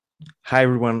Hi,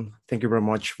 everyone. Thank you very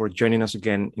much for joining us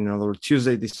again in another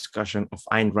Tuesday discussion of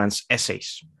Ayn Rand's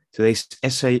essays. Today's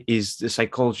essay is The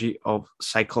Psychology of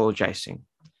Psychologizing.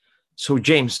 So,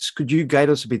 James, could you guide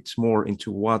us a bit more into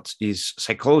what is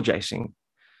psychologizing?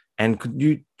 And could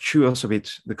you show us a bit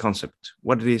the concept,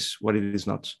 what it is, what it is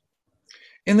not?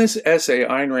 In this essay,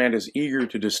 Ayn Rand is eager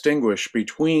to distinguish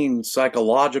between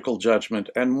psychological judgment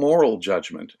and moral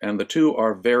judgment, and the two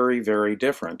are very, very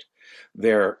different.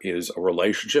 There is a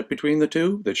relationship between the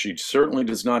two that she certainly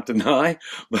does not deny,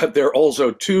 but there are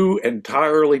also two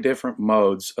entirely different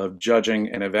modes of judging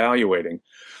and evaluating.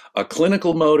 A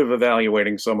clinical mode of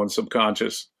evaluating someone's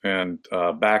subconscious and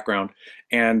background,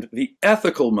 and the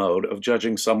ethical mode of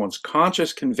judging someone's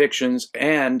conscious convictions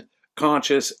and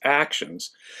conscious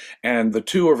actions. And the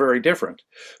two are very different.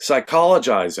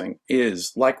 Psychologizing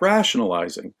is like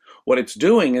rationalizing. What it's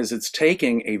doing is it's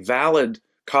taking a valid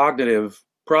cognitive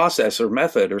process or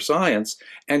method or science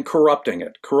and corrupting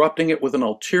it with an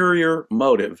ulterior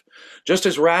motive. Just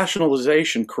as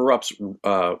rationalization corrupts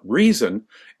reason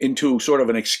into sort of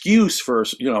an excuse for,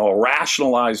 a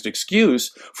rationalized excuse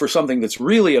for something that's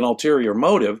really an ulterior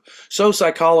motive, so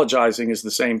psychologizing is the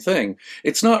same thing.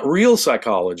 It's not real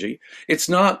psychology. It's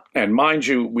not, and mind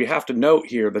you, we have to note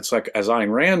here that, as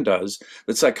Ayn Rand does,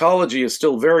 that psychology is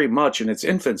still very much in its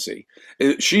infancy.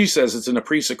 She says it's in a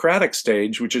pre-Socratic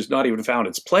stage, which is not even found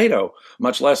its Plato,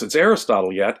 much less it's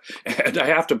Aristotle yet, and I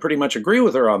have to pretty much agree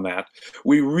with her on that.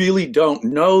 We really don't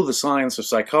know the science of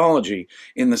psychology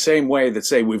in the same way that,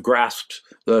 say, we've grasped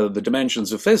the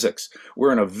dimensions of physics.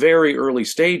 We're in a very early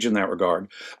stage in that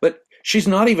regard. But she's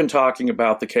not even talking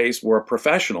about the case where a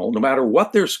professional, no matter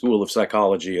what their school of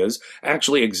psychology is,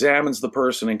 actually examines the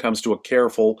person and comes to a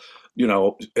careful,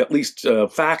 at least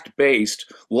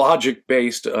fact-based,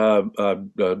 logic-based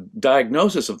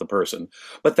diagnosis of the person.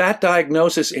 But that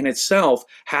diagnosis in itself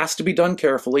has to be done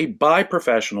carefully by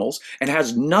professionals and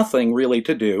has nothing really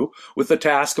to do with the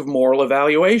task of moral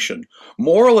evaluation.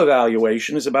 Moral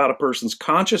evaluation is about a person's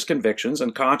conscious convictions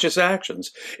and conscious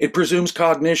actions. It presumes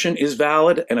cognition is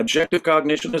valid and objective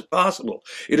cognition is possible.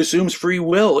 It assumes free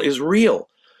will is real.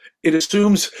 It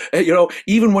assumes,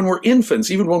 even when we're infants,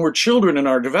 even when we're children in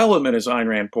our development, as Ayn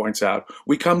Rand points out,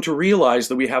 we come to realize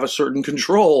that we have a certain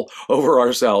control over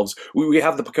ourselves. We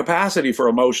have the capacity for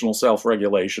emotional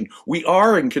self-regulation. We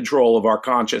are in control of our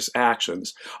conscious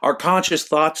actions. Our conscious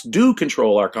thoughts do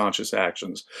control our conscious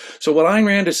actions. So what Ayn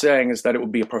Rand is saying is that it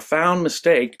would be a profound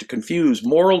mistake to confuse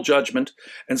moral judgment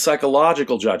and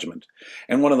psychological judgment.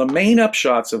 And one of the main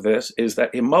upshots of this is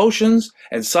that emotions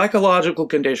and psychological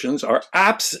conditions are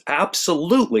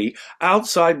absolutely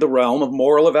outside the realm of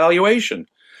moral evaluation.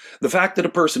 The fact that a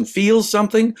person feels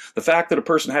something, the fact that a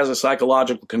person has a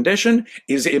psychological condition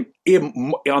is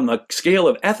on the scale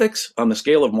of ethics, on the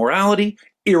scale of morality,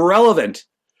 irrelevant.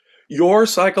 Your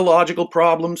psychological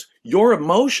problems, your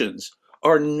emotions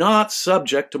are not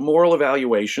subject to moral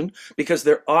evaluation because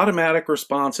they're automatic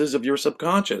responses of your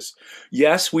subconscious.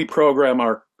 Yes, we program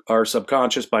our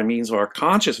subconscious by means of our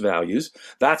conscious values.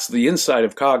 That's the insight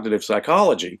of cognitive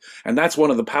psychology. And that's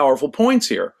one of the powerful points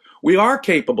here. We are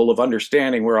capable of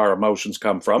understanding where our emotions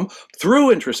come from through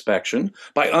introspection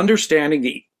by understanding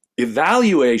the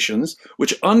evaluations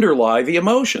which underlie the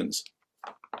emotions.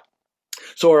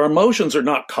 So our emotions are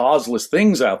not causeless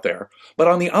things out there, but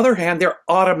on the other hand, they're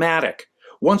automatic.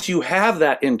 Once you have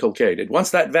that inculcated,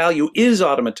 once that value is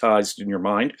automatized in your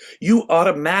mind, you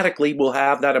automatically will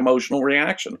have that emotional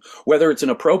reaction, whether it's an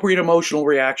appropriate emotional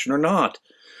reaction or not.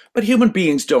 But human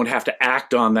beings don't have to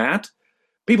act on that.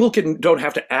 People don't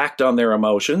have to act on their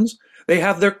emotions. They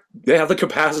have the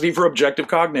capacity for objective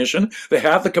cognition. They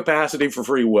have the capacity for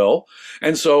free will.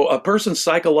 And so a person's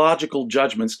psychological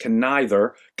judgments can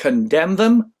neither condemn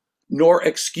them nor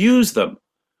excuse them.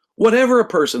 Whatever a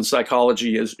person's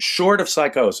psychology is, short of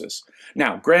psychosis.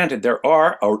 Now, granted, there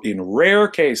are, in rare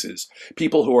cases,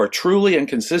 people who are truly and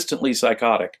consistently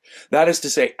psychotic. That is to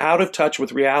say, out of touch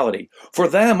with reality. For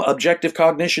them, objective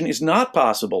cognition is not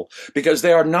possible because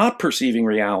they are not perceiving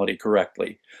reality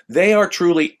correctly. They are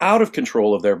truly out of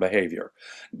control of their behavior.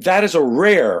 That is a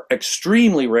rare,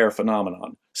 extremely rare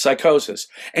phenomenon. Psychosis.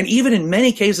 And even in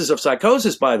many cases of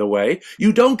psychosis, by the way,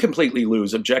 you don't completely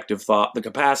lose objective thought, the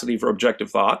capacity for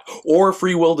objective thought, or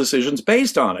free will decisions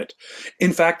based on it.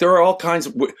 In fact, there are all kinds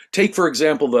of, take for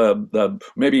example,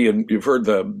 maybe you've heard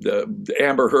the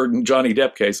Amber Heard and Johnny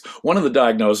Depp case. One of the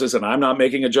diagnoses, and I'm not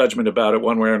making a judgment about it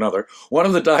one way or another, one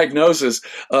of the diagnoses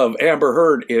of Amber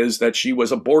Heard is that she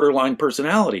was a borderline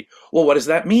personality. Well, what does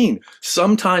that mean?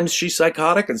 Sometimes she's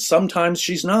psychotic and sometimes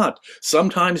she's not.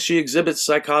 Sometimes she exhibits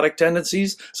psychotic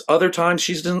tendencies, other times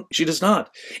she does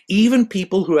not. Even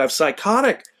people who have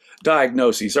psychotic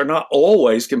diagnoses are not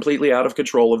always completely out of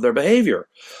control of their behavior.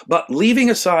 But leaving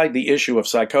aside the issue of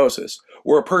psychosis,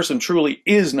 where a person truly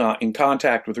is not in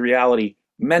contact with reality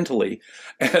mentally,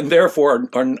 and therefore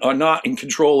are not in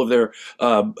control of their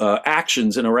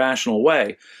actions in a rational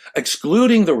way,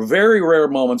 excluding the very rare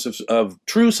moments of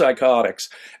true psychotics,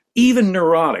 even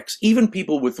neurotics, even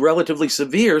people with relatively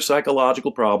severe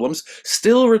psychological problems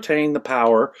still retain the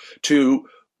power to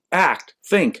act,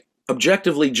 think,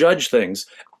 objectively judge things.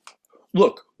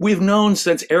 Look, we've known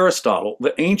since Aristotle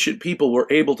that ancient people were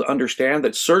able to understand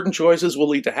that certain choices will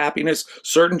lead to happiness,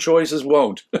 certain choices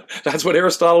won't. That's what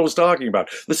Aristotle was talking about.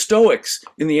 The Stoics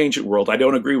in the ancient world, I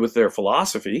don't agree with their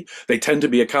philosophy. They tend to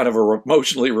be a kind of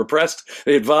emotionally repressed,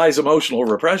 they advise emotional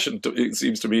repression, it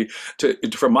seems to me,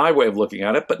 from my way of looking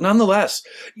at it. But nonetheless,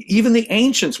 even the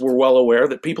ancients were well aware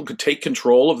that people could take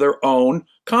control of their own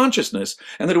consciousness,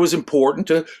 and that it was important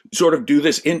to sort of do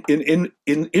this in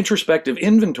introspective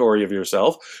inventory of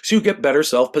yourself so you get better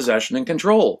self-possession and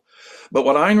control. But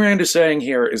what Ayn Rand is saying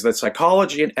here is that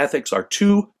psychology and ethics are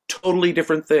two totally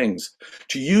different things.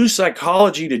 To use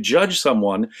psychology to judge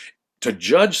someone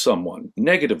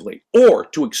negatively, or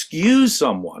to excuse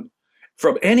someone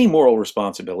from any moral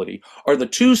responsibility, are the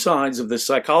two sides of this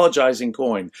psychologizing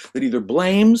coin that either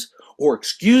blames or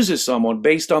excuses someone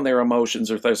based on their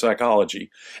emotions or their psychology.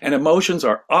 And emotions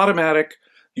are automatic.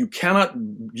 You cannot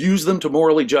use them to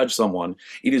morally judge someone.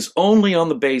 It is only on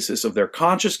the basis of their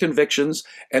conscious convictions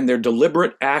and their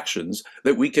deliberate actions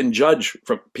that we can judge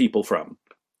people from.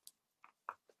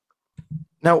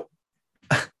 Now,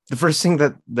 the first thing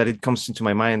that it comes into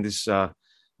my mind is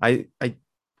I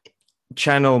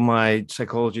channel my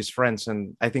psychologist friends,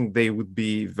 and I think they would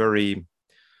be very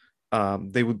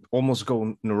they would almost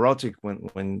go neurotic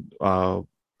when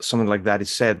something like that is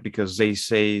said, because they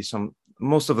say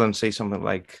most of them say something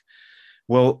like,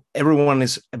 well, everyone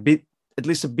is at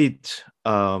least a bit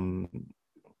has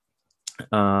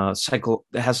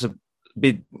a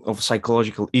bit of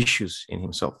psychological issues in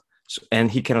himself,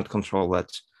 and he cannot control that.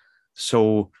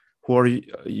 So who are you?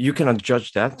 You cannot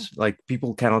judge that. Like,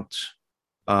 people cannot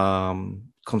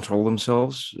control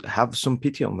themselves. Have some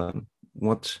pity on them.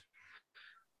 What?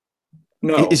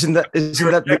 No, isn't that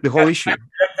the whole issue?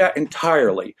 That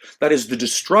entirely. That is the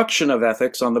destruction of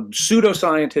ethics on the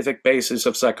pseudoscientific basis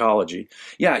of psychology.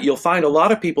 Yeah, you'll find a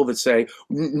lot of people that say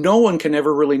no one can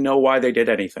ever really know why they did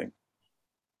anything.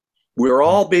 We're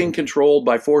all being controlled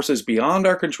by forces beyond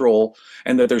our control,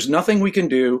 and that there's nothing we can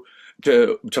do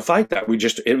to fight that.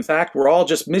 In fact, we're all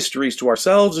just mysteries to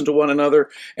ourselves and to one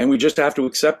another, and we just have to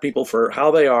accept people for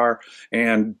how they are.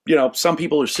 And, some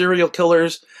people are serial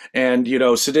killers and,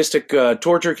 sadistic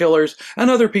torture killers,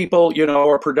 and other people,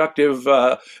 are productive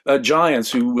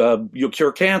giants who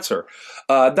cure cancer.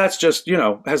 That's just,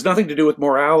 has nothing to do with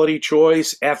morality,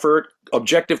 choice, effort,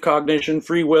 objective cognition,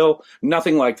 free will,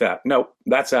 nothing like that. No,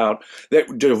 that's out.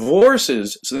 That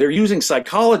divorces, so they're using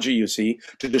psychology, you see,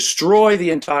 to destroy the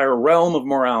entire realm of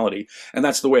morality. And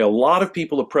that's the way a lot of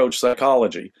people approach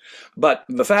psychology. But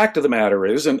the fact of the matter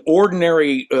is, an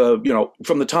ordinary,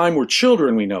 from the time we're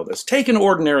children, we know this. Take an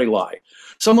ordinary lie.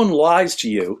 Someone lies to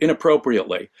you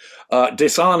inappropriately,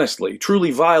 dishonestly,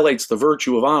 truly violates the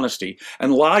virtue of honesty,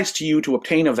 and lies to you to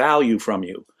obtain a value from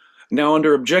you. Now,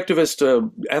 under objectivist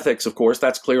ethics, of course,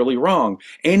 that's clearly wrong.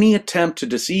 Any attempt to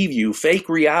deceive you, fake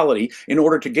reality, in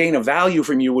order to gain a value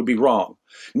from you would be wrong.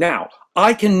 Now,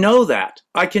 I can know that.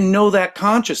 I can know that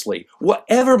consciously,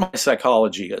 whatever my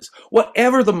psychology is,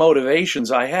 whatever the motivations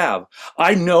I have.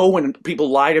 I know when people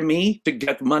lie to me to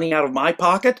get money out of my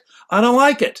pocket, I don't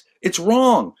like it. It's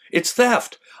wrong. It's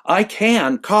theft. I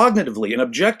can cognitively and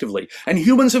objectively, and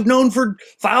humans have known for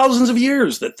thousands of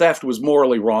years that theft was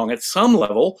morally wrong at some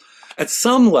level.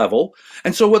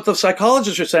 And so what the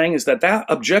psychologists are saying is that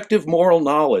objective moral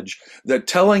knowledge, that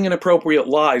telling inappropriate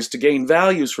lies to gain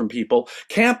values from people,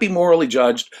 can't be morally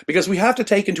judged, because we have to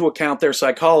take into account their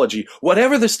psychology,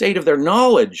 whatever the state of their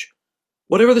knowledge.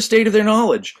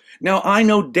 Now, I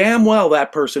know damn well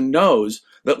that person knows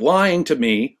that lying to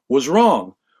me was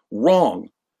wrong.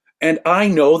 And I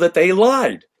know that they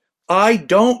lied. I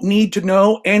don't need to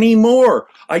know any more.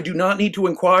 I do not need to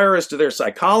inquire as to their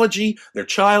psychology, their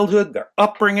childhood, their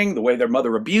upbringing, the way their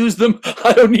mother abused them.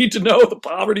 I don't need to know the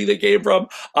poverty they came from.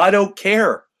 I don't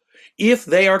care. If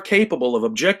they are capable of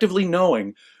objectively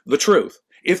knowing the truth,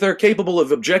 if they're capable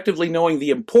of objectively knowing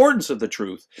the importance of the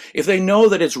truth, if they know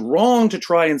that it's wrong to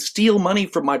try and steal money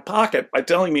from my pocket by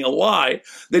telling me a lie,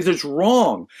 that it's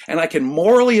wrong, and I can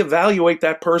morally evaluate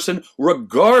that person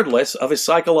regardless of his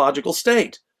psychological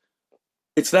state.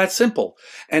 It's that simple.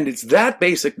 And it's that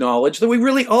basic knowledge that we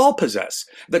really all possess,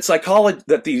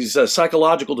 that these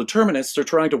psychological determinists are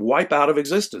trying to wipe out of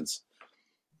existence.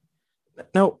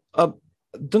 Now,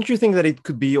 don't you think that it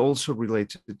could be also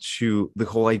related to the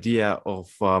whole idea of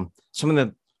something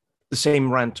that the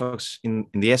same Rand talks in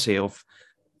the essay of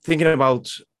thinking about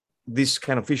these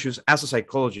kind of issues as a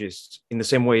psychologist in the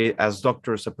same way as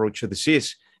doctors approach a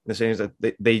disease, in the sense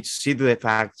that they see the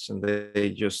facts and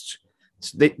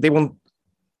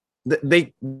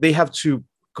they have to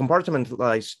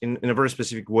compartmentalize in a very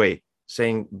specific way,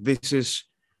 saying this is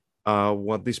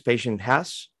what this patient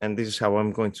has and this is how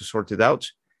I'm going to sort it out,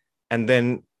 and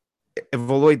then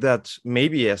evaluate that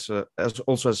maybe as a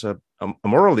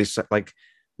moralist, like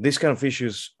these kind of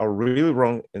issues are really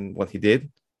wrong in what he did.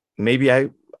 Maybe I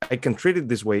can treat it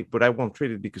this way, but I won't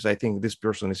treat it because I think this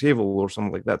person is evil or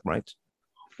something like that, right?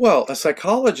 Well, a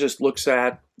psychologist looks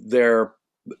at the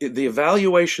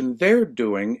evaluation they're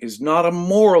doing is not a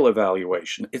moral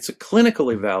evaluation. It's a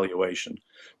clinical evaluation,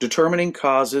 determining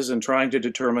causes and trying to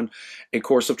determine a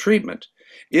course of treatment.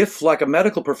 If, like a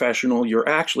medical professional, you're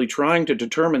actually trying to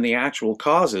determine the actual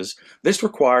causes, this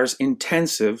requires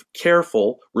intensive,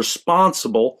 careful,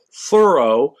 responsible,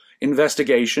 thorough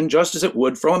investigation, just as it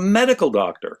would from a medical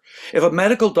doctor. If a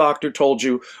medical doctor told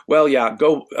you, well, yeah,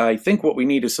 I think what we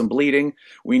need is some bleeding,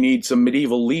 we need some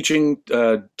medieval leeching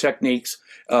techniques,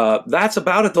 that's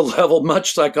about at the level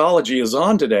much psychology is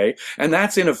on today, and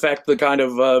that's in effect the kind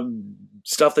of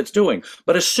stuff that's doing.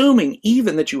 But assuming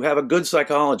even that you have a good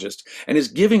psychologist and is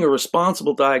giving a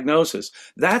responsible diagnosis,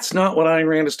 that's not what Ayn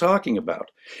Rand is talking about.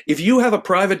 If you have a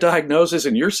private diagnosis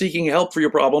and you're seeking help for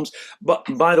your problems, but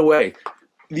by the way,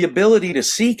 the ability to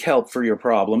seek help for your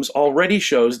problems already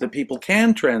shows that people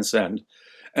can transcend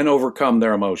and overcome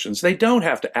their emotions. They don't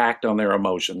have to act on their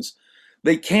emotions.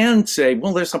 They can say,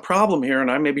 well, there's a problem here and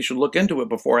I maybe should look into it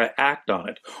before I act on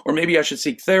it. Or maybe I should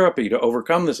seek therapy to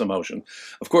overcome this emotion.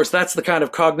 Of course, that's the kind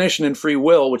of cognition and free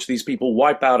will which these people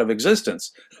wipe out of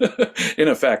existence, in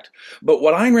effect. But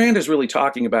what Ayn Rand is really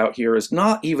talking about here is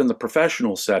not even the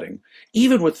professional setting.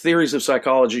 Even with theories of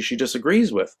psychology she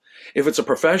disagrees with. If it's a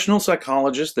professional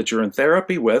psychologist that you're in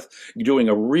therapy with, you're doing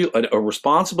a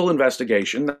responsible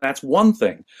investigation, that's one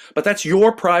thing. But that's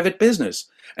your private business.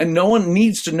 And no one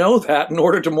needs to know that in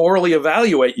order to morally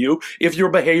evaluate you if your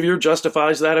behavior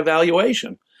justifies that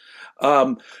evaluation.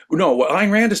 No, what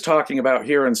Ayn Rand is talking about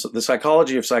here in the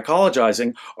psychology of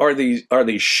psychologizing are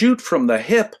these shoot from the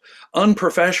hip,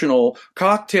 unprofessional,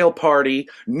 cocktail party,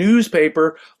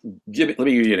 newspaper. Let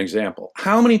me give you an example.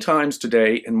 How many times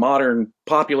today in modern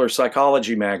popular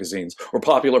psychology magazines or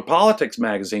popular politics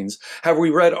magazines have we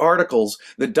read articles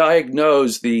that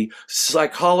diagnose the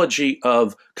psychology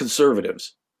of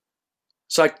conservatives?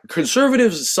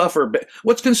 Conservatives suffer.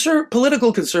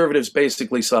 Political conservatives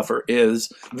basically suffer is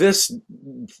this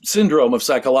syndrome of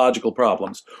psychological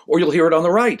problems. Or you'll hear it on the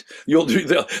right. You'll do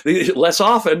less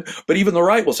often, but even the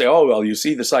right will say, "Oh, well, you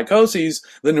see the psychoses,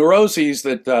 the neuroses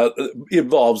that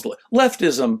involves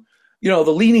leftism." You know,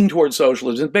 the leaning towards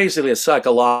socialism is basically a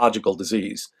psychological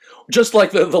disease. Just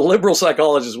like the liberal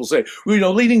psychologists will say,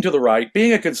 leaning to the right,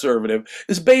 being a conservative,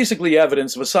 is basically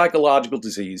evidence of a psychological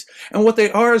disease. And what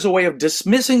they are is a way of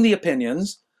dismissing the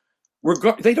opinions.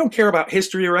 They don't care about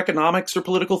history or economics or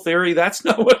political theory. That's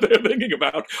not what they're thinking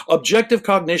about. Objective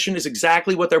cognition is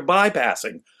exactly what they're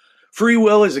bypassing. Free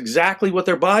will is exactly what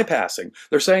they're bypassing.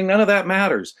 They're saying none of that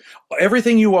matters.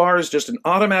 Everything you are is just an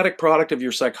automatic product of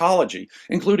your psychology,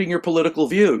 including your political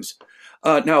views.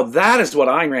 Now, that is what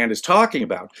Ayn Rand is talking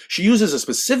about. She uses a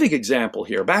specific example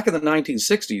here. Back in the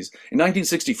 1960s, in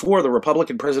 1964, the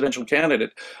Republican presidential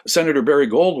candidate, Senator Barry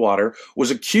Goldwater, was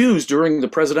accused during the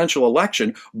presidential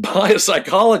election by a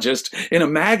psychologist in a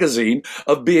magazine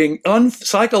of being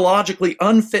psychologically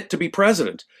unfit to be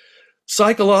president.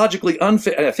 Psychologically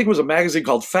unfit. I think it was a magazine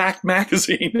called Fact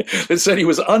Magazine that said he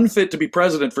was unfit to be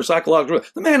president for psychological.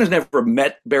 The man has never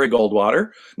met Barry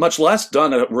Goldwater, much less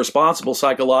done a responsible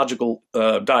psychological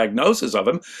diagnosis of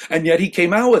him, and yet he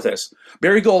came out with this.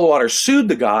 Barry Goldwater sued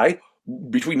the guy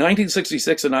between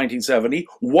 1966 and 1970,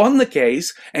 won the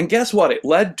case, and guess what? It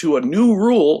led to a new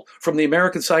rule from the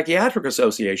American Psychiatric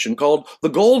Association called the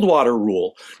Goldwater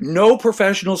Rule. No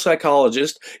professional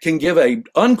psychologist can give an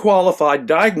unqualified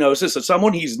diagnosis of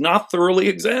someone he's not thoroughly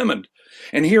examined.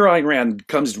 And here Ayn Rand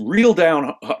comes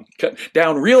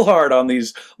down real hard on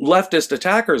these leftist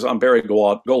attackers on Barry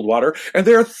Goldwater, and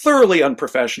their thoroughly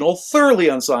unprofessional, thoroughly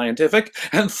unscientific,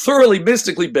 and thoroughly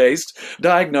mystically based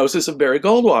diagnosis of Barry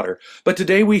Goldwater. But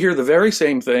today we hear the very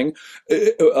same thing.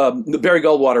 The Barry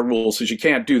Goldwater rule says you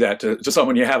can't do that to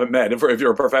someone you haven't met if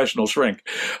you're a professional shrink.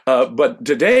 But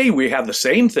today we have the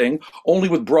same thing, only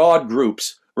with broad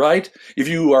groups. Right? If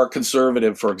you are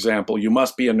conservative, for example, you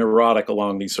must be a neurotic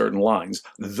along these certain lines.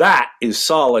 That is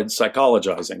solid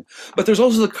psychologizing. But there's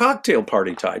also the cocktail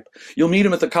party type. You'll meet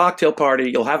him at the cocktail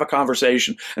party, you'll have a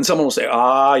conversation, and someone will say,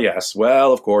 ah, yes,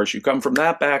 well, of course, you come from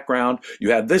that background,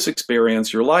 you had this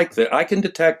experience, you're like that. I can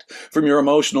detect from your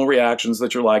emotional reactions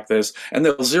that you're like this, and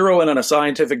they'll zero in on a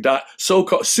scientific,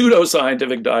 so-called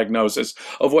pseudo-scientific diagnosis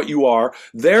of what you are,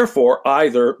 therefore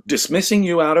either dismissing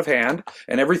you out of hand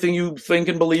and everything you think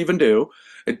and believe and do,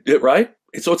 right?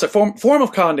 So it's a form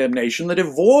of condemnation that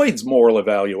avoids moral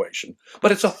evaluation,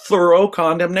 but it's a thorough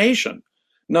condemnation,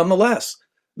 nonetheless,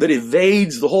 that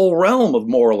evades the whole realm of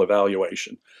moral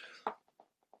evaluation.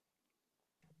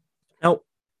 Now,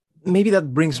 maybe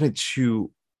that brings me to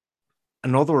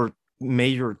another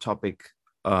major topic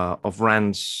of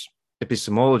Rand's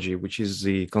epistemology, which is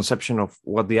the conception of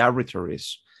what the arbitrary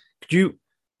is. Could you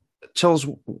tell us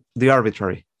the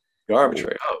arbitrary? The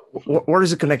arbitrary. What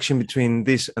is the connection between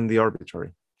this and the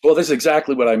arbitrary? Well, this is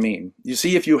exactly what I mean. You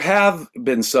see, if you have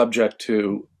been subject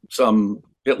to some,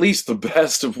 at least the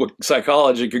best of what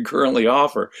psychology can currently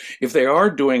offer, if they are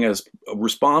doing as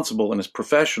responsible and as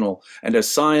professional and as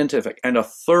scientific and a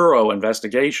thorough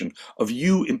investigation of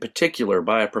you in particular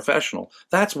by a professional,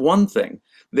 that's one thing.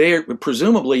 They're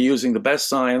presumably using the best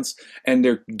science and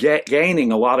they're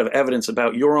gaining a lot of evidence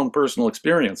about your own personal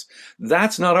experience.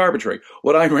 That's not arbitrary.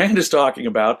 What Ayn Rand is talking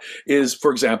about is, for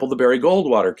example, the Barry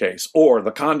Goldwater case or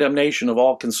the condemnation of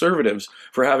all conservatives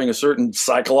for having a certain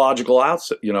psychological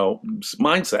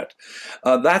mindset.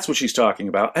 That's what she's talking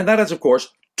about. And that is, of course,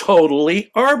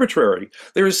 totally arbitrary.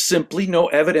 There is simply no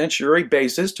evidentiary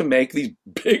basis to make these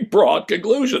big, broad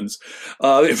conclusions.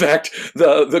 In fact,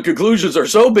 the conclusions are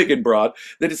so big and broad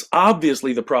that it's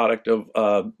obviously the product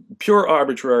of pure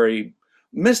arbitrary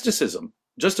mysticism.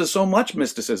 Just as so much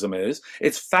mysticism is,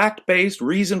 it's fact-based,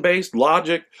 reason-based,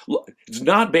 logic. It's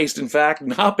not based in fact,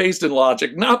 not based in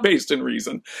logic, not based in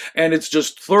reason, and it's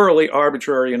just thoroughly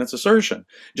arbitrary in its assertion.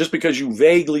 Just because you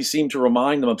vaguely seem to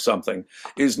remind them of something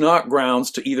is not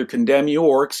grounds to either condemn you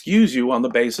or excuse you on the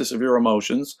basis of your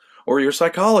emotions or your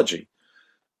psychology.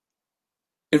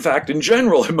 In fact, in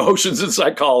general, emotions and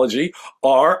psychology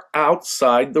are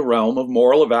outside the realm of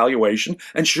moral evaluation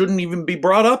and shouldn't even be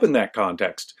brought up in that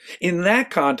context. In that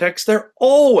context, they're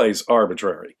always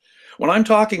arbitrary. When I'm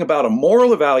talking about a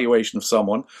moral evaluation of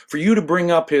someone, for you to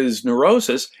bring up his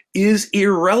neurosis is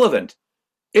irrelevant.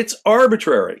 It's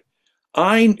arbitrary.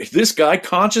 This guy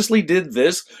consciously did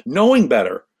this knowing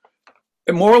better.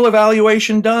 A moral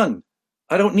evaluation done.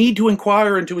 I don't need to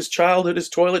inquire into his childhood, his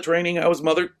toilet training, how his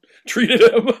mother treated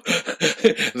him.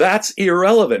 That's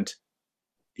irrelevant.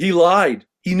 He lied.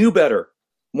 He knew better.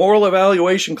 Moral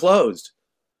evaluation closed.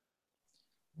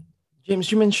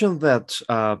 James, you mentioned that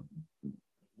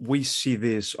we see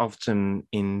this often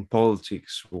in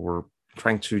politics, or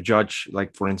trying to judge,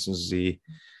 like, for instance, the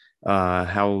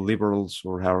how liberals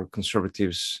or how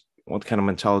conservatives, what kind of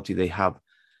mentality they have.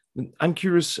 I'm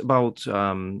curious about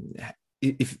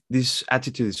if this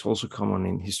attitude is also common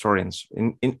in historians.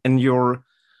 In your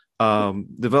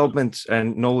development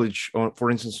and knowledge, for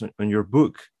instance, on your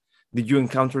book, did you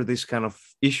encounter these kind of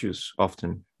issues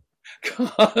often?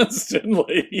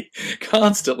 Constantly.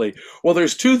 Well,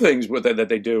 there's two things that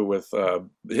they do with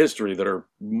history that are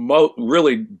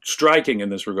really striking in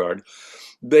this regard.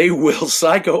 They will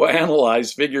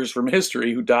psychoanalyze figures from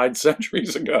history who died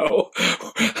centuries ago,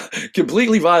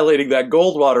 completely violating that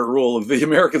Goldwater rule of the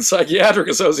American Psychiatric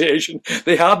Association.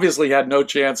 They obviously had no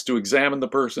chance to examine the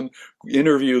person,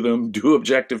 interview them, do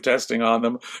objective testing on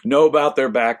them, know about their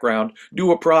background,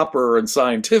 do a proper and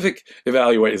scientific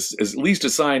evaluation, at least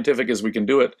as scientific as we can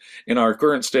do it in our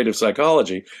current state of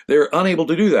psychology. They're unable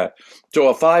to do that. So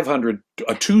a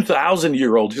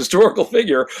 2,000-year-old historical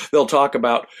figure, they'll talk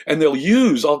about, and they'll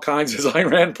use all kinds, as Ayn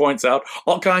Rand points out,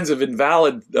 all kinds of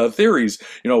invalid theories.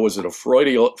 Was it a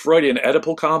Freudian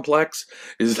Oedipal complex?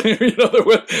 Is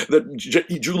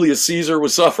that Julius Caesar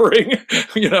was suffering?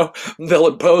 They'll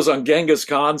impose on Genghis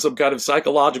Khan some kind of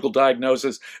psychological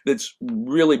diagnosis that's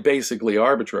really basically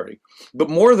arbitrary. But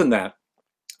more than that,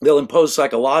 they'll impose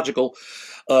psychological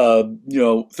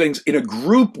things in a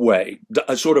group way,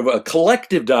 a sort of a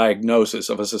collective diagnosis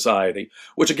of a society,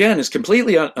 which again is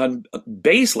completely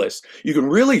baseless. You can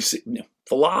really see,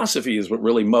 philosophy is what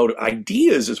really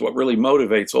ideas is what really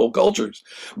motivates whole cultures.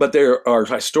 But there are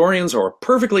historians who are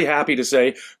perfectly happy to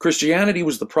say Christianity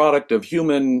was the product of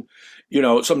human,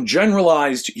 some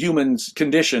generalized human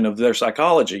condition of their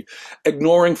psychology,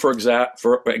 ignoring, for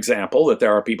example, that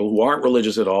there are people who aren't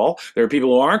religious at all. There are people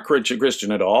who aren't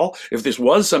Christian at all. If this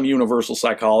was some universal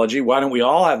psychology, why don't we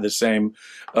all have the same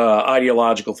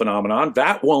ideological phenomenon?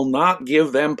 That will not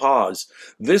give them pause.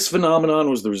 This phenomenon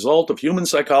was the result of human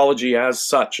psychology as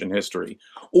such in history.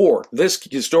 Or this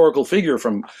historical figure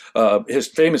from his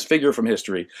famous figure from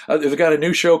history. They've got a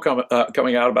new show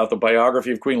coming out about the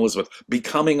biography of Queen Elizabeth,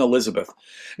 Becoming Elizabeth.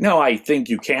 Now, I think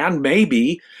you can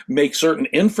maybe make certain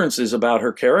inferences about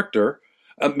her character,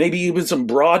 maybe even some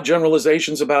broad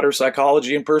generalizations about her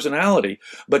psychology and personality.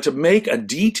 But to make a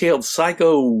detailed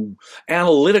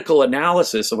psychoanalytical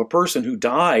analysis of a person who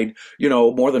died,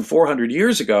 more than 400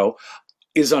 years ago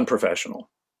is unprofessional.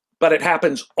 But it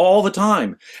happens all the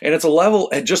time. And it's a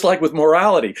level, just like with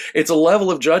morality, it's a level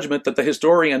of judgment that the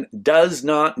historian does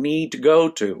not need to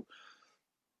go to.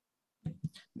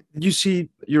 Do you see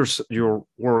your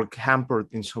work hampered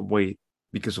in some way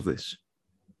because of this?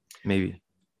 Maybe.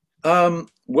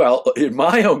 Well, in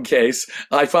my own case,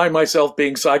 I find myself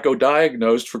being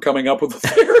psychodiagnosed for coming up with a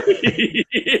theory.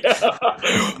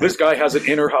 This guy has an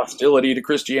inner hostility to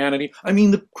Christianity. I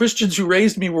mean, the Christians who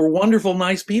raised me were wonderful,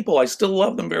 nice people. I still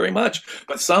love them very much.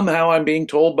 But somehow I'm being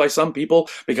told by some people,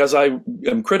 because I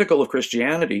am critical of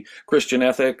Christianity, Christian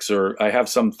ethics, or I have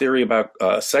some theory about,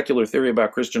 secular theory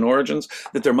about Christian origins,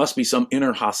 that there must be some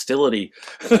inner hostility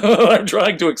I'm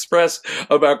trying to express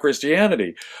about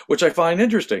Christianity, which I find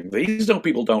interesting. These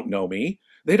people don't know me.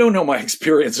 They don't know my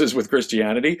experiences with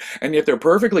Christianity, and yet they're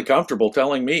perfectly comfortable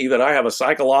telling me that I have a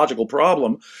psychological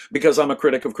problem because I'm a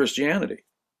critic of Christianity.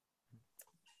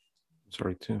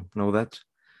 Sorry to know that.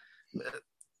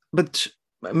 But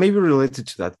maybe related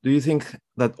to that, do you think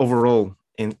that overall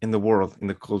in the world, in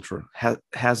the culture,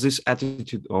 has this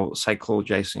attitude of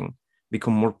psychologizing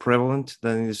become more prevalent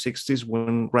than in the 60s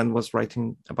when Rand was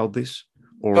writing about this?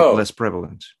 Or less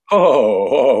prevalent?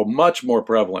 Much more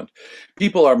prevalent.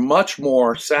 People are much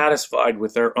more satisfied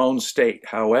with their own state,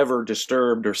 however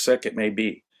disturbed or sick it may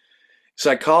be.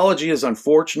 Psychology is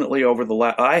unfortunately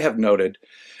I have noted,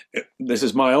 this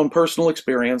is my own personal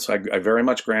experience, I very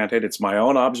much grant it, it's my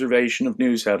own observation of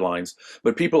news headlines,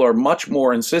 but people are much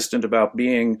more insistent about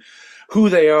being who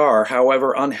they are,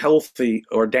 however unhealthy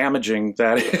or damaging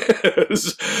that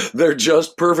is. They're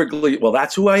just perfectly, well,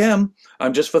 that's who I am.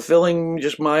 I'm just fulfilling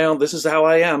just my own, this is how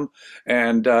I am.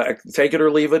 And take it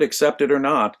or leave it, accept it or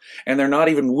not. And they're not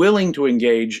even willing to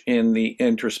engage in the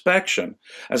introspection.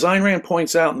 As Ayn Rand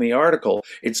points out in the article,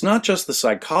 it's not just the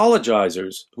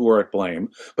psychologizers who are at blame,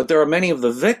 but there are many of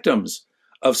the victims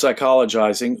of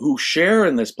psychologizing who share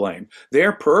in this blame.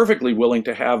 They're perfectly willing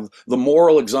to have the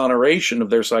moral exoneration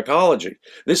of their psychology.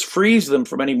 This frees them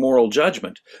from any moral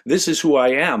judgment. This is who I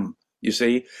am, you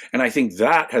see? And I think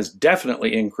that has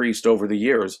definitely increased over the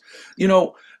years.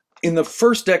 In the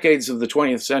first decades of the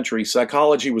 20th century,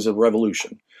 psychology was a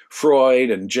revolution.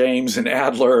 Freud and James and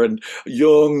Adler and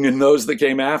Jung and those that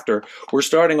came after were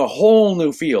starting a whole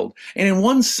new field. And in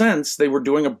one sense, they were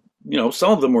doing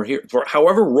some of them were here, for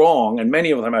however wrong, and many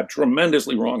of them had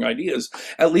tremendously wrong ideas,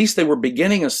 at least they were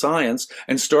beginning a science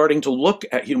and starting to look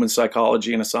at human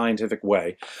psychology in a scientific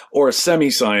way, or a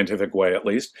semi-scientific way at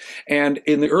least. And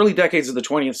in the early decades of the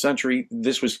 20th century,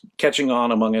 this was catching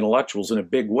on among intellectuals in a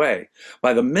big way.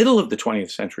 By the middle of the 20th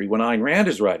century, when Ayn Rand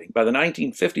is writing, by the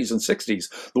 1950s and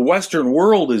 60s, the Western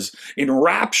world is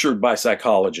enraptured by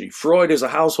psychology. Freud is a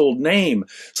household name.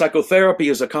 Psychotherapy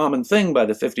is a common thing by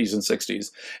the 50s and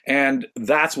 60s. And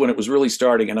that's when it was really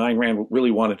starting, and Ayn Rand really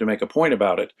wanted to make a point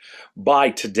about it. By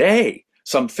today,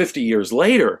 some 50 years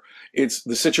later,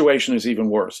 the situation is even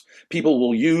worse. People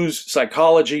will use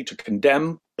psychology to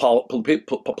condemn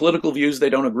political views they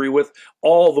don't agree with,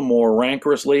 all the more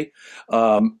rancorously,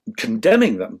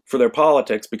 condemning them for their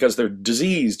politics because they're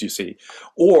diseased, you see.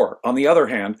 Or, on the other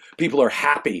hand, people are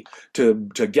happy to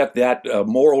get that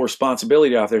moral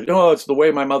responsibility out there. Oh, it's the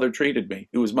way my mother treated me.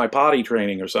 It was my potty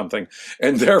training or something.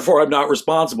 And therefore, I'm not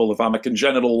responsible if I'm a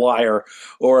congenital liar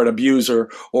or an abuser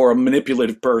or a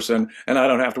manipulative person, and I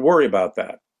don't have to worry about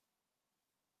that.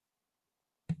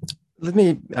 Let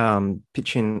me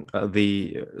pitch in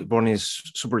the Bonnie's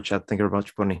super chat. Thank you very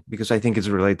much, Bonnie, because I think it's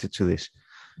related to this.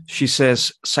 She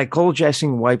says,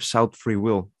 psychologizing wipes out free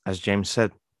will, as James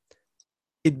said.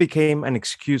 It became an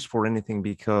excuse for anything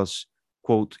because,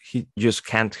 quote, he just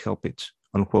can't help it,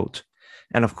 unquote.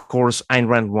 And of course, Ayn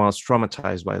Rand was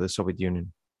traumatized by the Soviet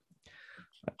Union.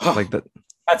 Like that.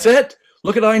 That's it.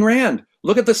 Look at Ayn Rand.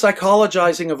 Look at the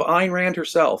psychologizing of Ayn Rand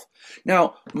herself.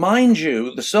 Now, mind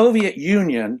you, the Soviet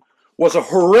Union was a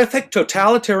horrific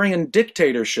totalitarian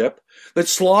dictatorship that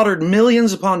slaughtered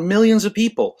millions upon millions of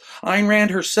people. Ayn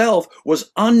Rand herself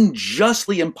was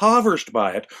unjustly impoverished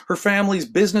by it. Her family's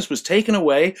business was taken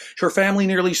away. Her family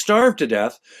nearly starved to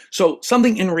death. So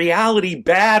something in reality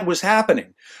bad was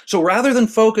happening. So rather than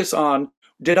focus on,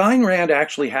 did Ayn Rand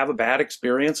actually have a bad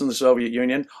experience in the Soviet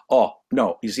Union? Oh,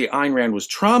 no. You see, Ayn Rand was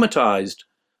traumatized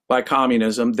by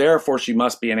communism, therefore she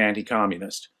must be an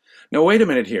anti-communist. Now, wait a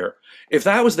minute here. If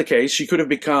that was the case, she could have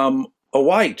become a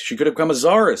white. She could have become a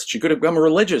czarist. She could have become a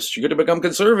religious. She could have become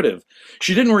conservative.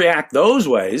 She didn't react those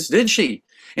ways, did she?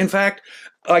 In fact,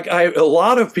 a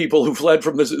lot of people who fled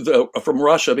from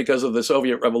Russia because of the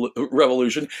Soviet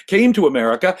Revolution came to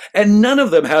America, and none of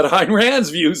them had Ayn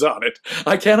Rand's views on it.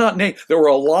 I cannot name. There were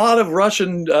a lot of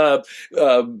Russian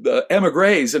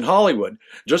emigres in Hollywood,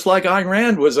 just like Ayn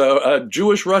Rand was a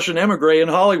Jewish Russian emigre in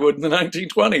Hollywood in the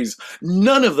 1920s.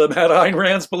 None of them had Ayn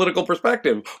Rand's political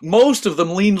perspective. Most of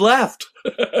them leaned left.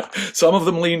 Some of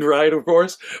them leaned right, of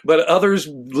course, but others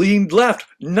leaned left.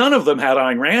 None of them had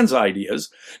Ayn Rand's ideas.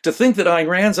 To think that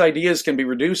Ayn Rand's ideas can be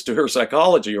reduced to her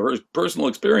psychology or her personal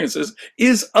experiences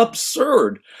is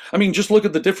absurd. I mean, just look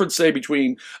at the difference, say,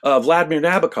 between Vladimir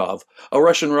Nabokov, a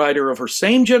Russian writer of her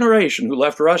same generation who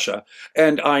left Russia,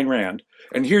 and Ayn Rand.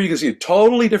 And here you can see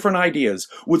totally different ideas.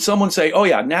 Would someone say, oh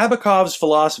yeah, Nabokov's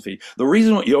philosophy,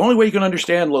 the only way you can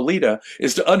understand Lolita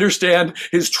is to understand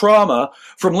his trauma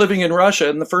from living in Russia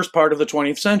in the first part of the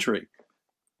 20th century.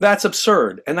 That's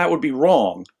absurd, and that would be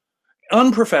wrong,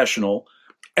 unprofessional,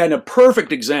 and a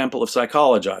perfect example of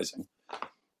psychologizing.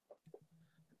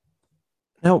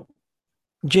 Now,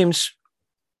 James,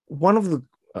 one of the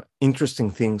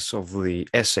interesting things of the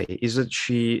essay is that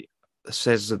she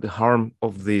says that the harm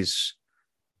of this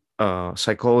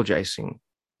psychologizing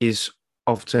is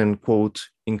often, quote,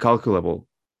 incalculable,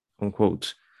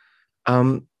 unquote.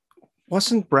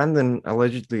 Wasn't Brandon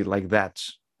allegedly like that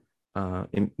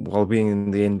while being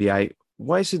in the NBI?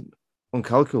 Why is it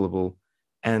incalculable?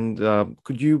 And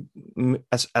could you,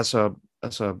 as a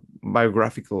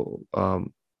biographical,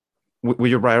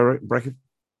 with your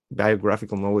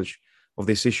biographical knowledge of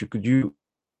this issue, could you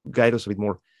guide us a bit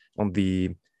more on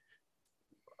the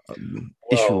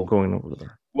issue going over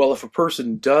there? Well, if a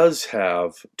person does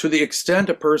have, to the extent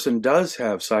a person does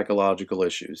have psychological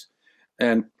issues,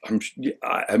 and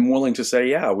I'm willing to say,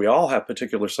 yeah, we all have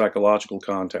particular psychological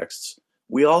contexts.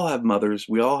 We all have mothers.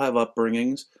 We all have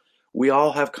upbringings. We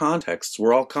all have contexts.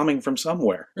 We're all coming from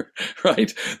somewhere,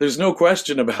 right? There's no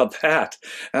question about that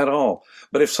at all.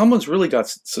 But if someone's really got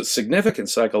significant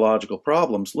psychological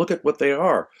problems, look at what they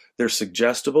are. They're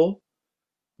suggestible.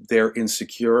 They're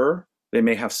insecure. They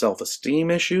may have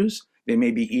self-esteem issues. They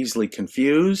may be easily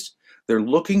confused. They're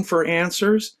looking for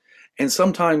answers. And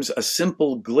sometimes a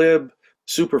simple, glib,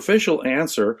 superficial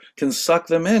answer can suck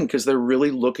them in because they're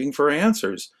really looking for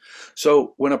answers.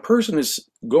 So when a person is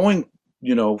going,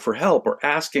 for help or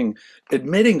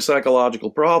admitting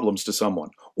psychological problems to someone,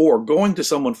 or going to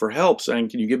someone for help saying,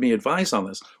 can you give me advice on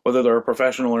this, whether they're a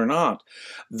professional or not,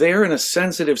 they're in a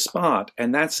sensitive spot,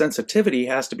 and that sensitivity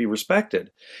has to be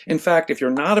respected. In fact, if you're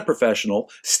not a professional,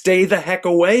 stay the heck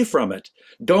away from it.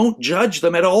 Don't judge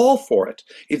them at all for it.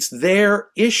 It's their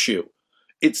issue.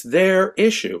 It's their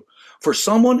issue. For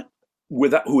someone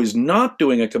who is not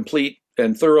doing a complete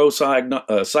and thorough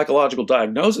psychological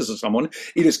diagnosis of someone,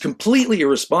 it is completely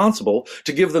irresponsible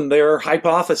to give them their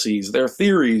hypotheses, their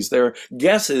theories, their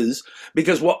guesses,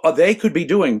 because what they could be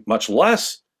doing, much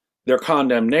less their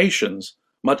condemnations,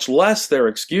 much less their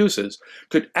excuses,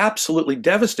 could absolutely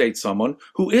devastate someone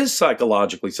who is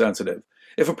psychologically sensitive.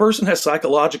 If a person has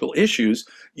psychological issues,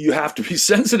 you have to be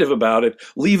sensitive about it,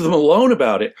 leave them alone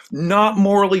about it, not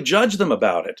morally judge them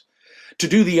about it. To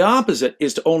do the opposite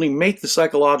is to only make the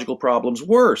psychological problems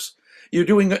worse. You're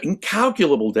doing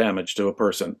incalculable damage to a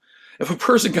person. If a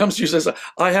person comes to you and says,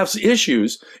 I have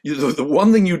issues, the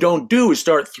one thing you don't do is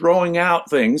start throwing out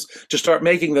things to start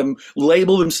making them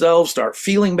label themselves, start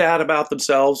feeling bad about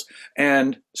themselves,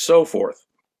 and so forth.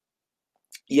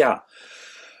 Yeah.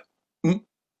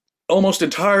 Almost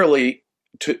entirely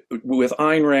with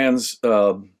Ayn Rand's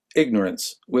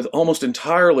ignorance, with almost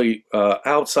entirely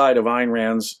outside of Ayn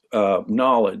Rand's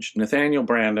knowledge, Nathaniel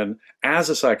Branden, as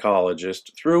a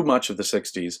psychologist through much of the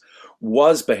 60s,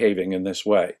 was behaving in this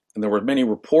way. And there were many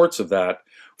reports of that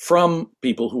from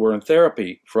people who were in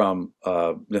therapy from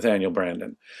Nathaniel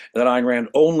Branden, that Ayn Rand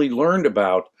only learned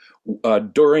about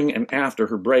during and after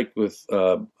her break with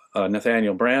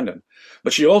Nathaniel Branden.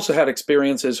 But she also had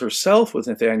experiences herself with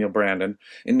Nathaniel Branden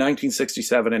in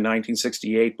 1967 and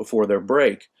 1968 before their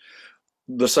break.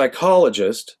 the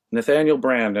psychologist, Nathaniel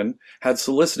Branden, had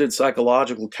solicited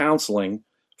psychological counseling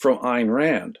from Ayn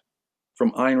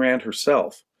Rand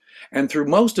herself. And through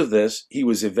most of this, he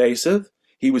was evasive.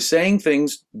 He was saying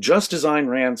things just as Ayn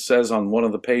Rand says on one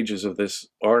of the pages of this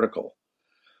article.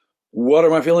 What are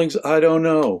my feelings? I don't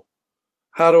know.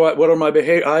 What are my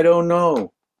behavior? I don't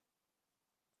know.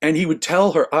 And he would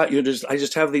tell her, I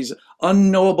just have these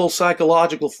unknowable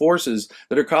psychological forces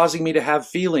that are causing me to have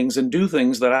feelings and do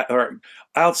things that are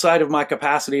outside of my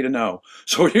capacity to know.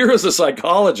 So here is a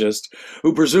psychologist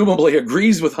who presumably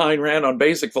agrees with Ayn Rand on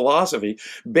basic philosophy,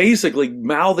 basically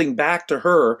mouthing back to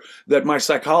her that my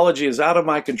psychology is out of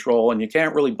my control and you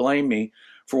can't really blame me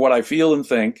for what I feel and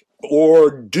think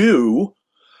or do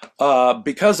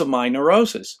because of my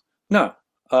neurosis. No.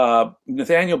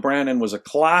 Nathaniel Branden was a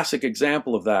classic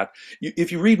example of that.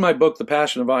 If you read my book, The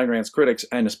Passion of Ayn Rand's Critics,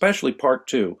 and especially part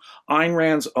 2, Ayn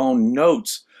Rand's own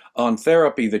notes on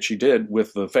therapy that she did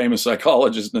with the famous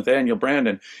psychologist Nathaniel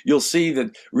Branden, you'll see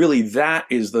that really that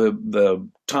is the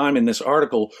time in this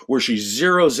article where she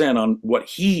zeroes in on what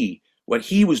he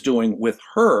was doing with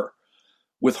her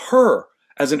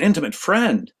as an intimate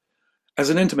friend.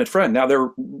 Now, their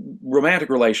romantic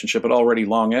relationship had already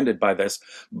long ended by this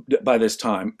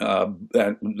time. And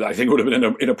I think it would have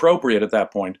been inappropriate at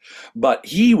that point. But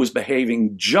he was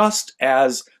behaving just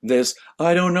as this,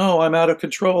 I don't know, I'm out of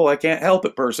control, I can't help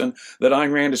it person that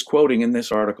Ayn Rand is quoting in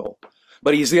this article.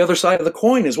 But he's the other side of the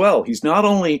coin as well. He's not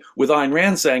only with Ayn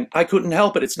Rand saying, I couldn't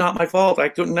help it, it's not my fault, I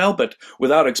couldn't help it,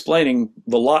 without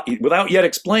yet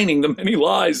explaining the many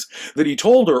lies that he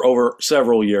told her over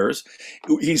several years.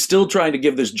 He's still trying to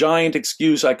give this giant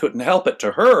excuse, I couldn't help it,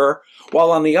 to her, while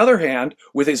on the other hand,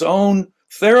 with his own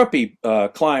therapy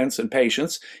clients and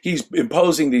patients, he's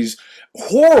imposing these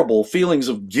horrible feelings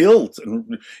of guilt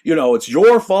and, it's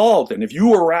your fault. And if you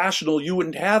were rational, you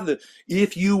wouldn't have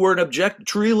if you were an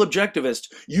real objectivist,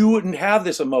 you wouldn't have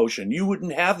this emotion. You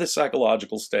wouldn't have this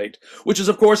psychological state, which is,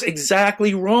 of course,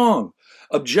 exactly wrong.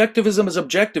 Objectivism is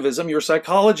objectivism. Your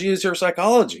psychology is your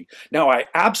psychology. Now, I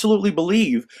absolutely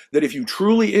believe that if you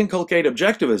truly inculcate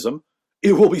objectivism,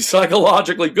 it will be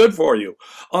psychologically good for you.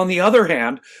 On the other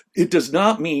hand, it does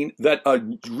not mean that a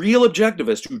real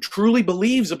objectivist who truly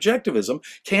believes objectivism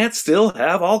can't still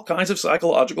have all kinds of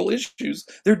psychological issues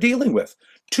they're dealing with.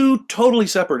 Two totally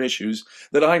separate issues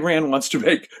that Ayn Rand wants to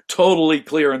make totally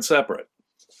clear and separate.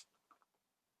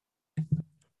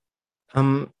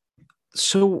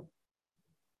 So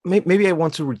maybe I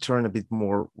want to return a bit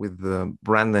more with the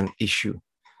Branden issue.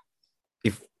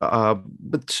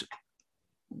 But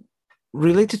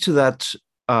related to that,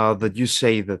 that you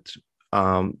say that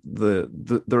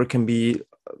there can be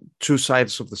two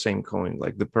sides of the same coin,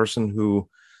 like the person who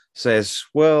says,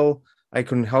 well, I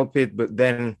couldn't help it, but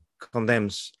then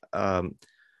condemns to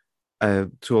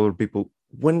other people.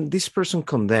 When this person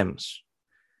condemns,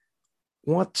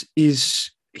 what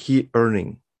is he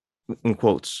earning, in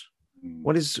quotes?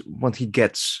 What is what he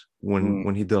gets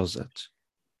when he does that?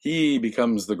 He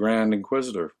becomes the Grand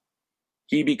Inquisitor.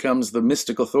 He becomes the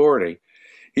mystic authority.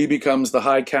 He becomes the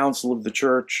high council of the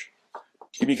church.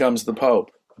 He becomes the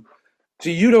Pope.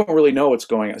 See, you don't really know what's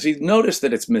going on. See, notice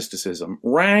that it's mysticism.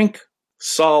 Rank,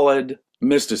 solid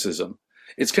mysticism.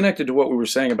 It's connected to what we were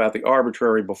saying about the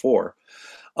arbitrary before.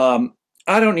 I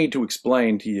don't need to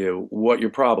explain to you what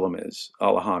your problem is,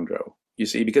 Alejandro, you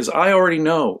see, because I already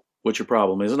know what your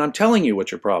problem is, and I'm telling you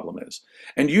what your problem is.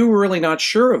 And you're really not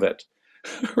sure of it,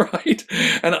 right?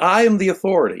 And I am the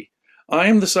authority. I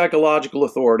am the psychological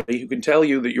authority who can tell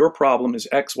you that your problem is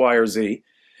X, Y, or Z,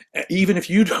 even if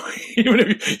you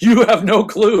have no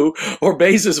clue or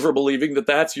basis for believing that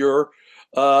that's your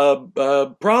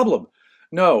problem.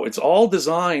 No, it's all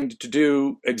designed to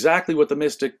do exactly what the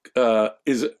mystic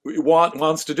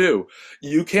wants to do.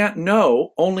 You can't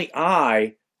know. Only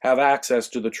I have access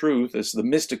to the truth as the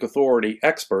mystic authority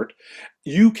expert.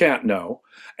 You can't know.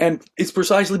 And it's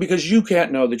precisely because you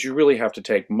can't know that you really have to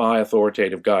take my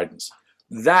authoritative guidance.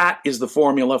 That is the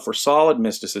formula for solid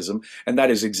mysticism, and that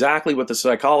is exactly what the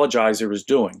psychologizer is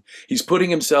doing. He's putting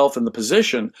himself in the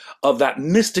position of that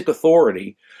mystic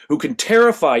authority who can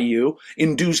terrify you,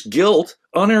 induce guilt,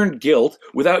 unearned guilt,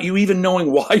 without you even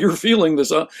knowing why you're feeling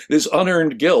this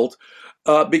unearned guilt,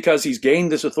 because he's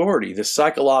gained this authority, this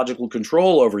psychological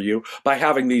control over you by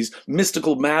having these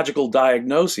mystical, magical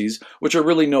diagnoses, which are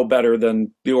really no better than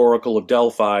the Oracle of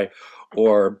Delphi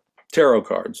or tarot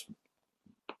cards.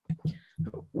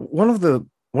 One of the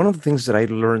things that I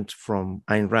learned from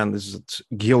Ayn Rand is that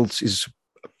guilt is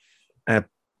a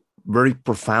very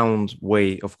profound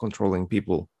way of controlling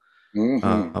people.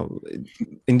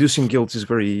 Mm-hmm. Inducing guilt is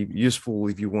very useful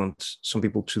if you want some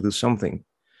people to do something.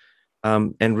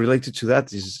 And related to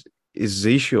that is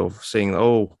the issue of saying,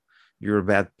 "Oh, you're a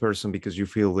bad person because you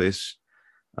feel this.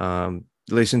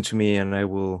 Listen to me, and I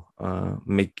will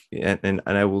make and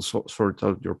I will sort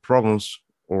out your problems.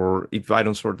 Or if I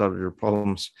don't sort out your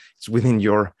problems, it's within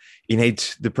your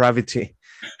innate depravity."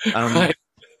 Um, Right.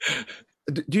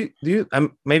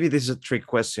 maybe this is a trick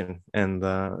question, and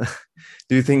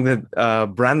do you think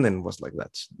that Brandon was like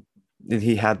that? Did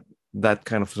he had that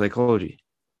kind of psychology?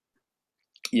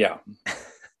 Yeah.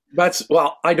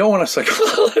 Well, I don't want to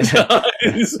psychologize,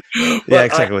 Yeah, but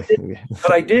exactly.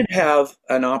 I did have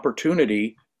an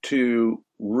opportunity to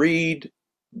read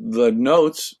the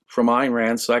notes from Ayn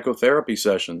Rand's psychotherapy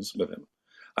sessions with him.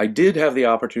 I did have the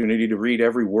opportunity to read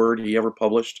every word he ever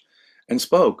published and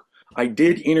spoke. I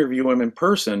did interview him in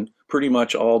person pretty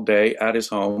much all day at his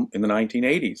home in the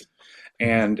 1980s.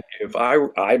 And if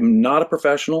I'm not a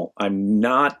professional, I'm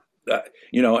not,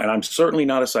 and I'm certainly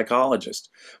not a psychologist,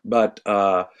 but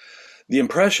the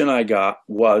impression I got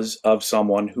was of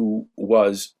someone who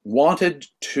wanted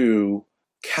to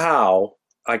cow.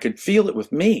 I could feel it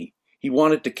with me. He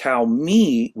wanted to cow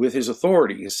me with his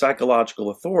authority, his psychological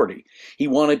authority. He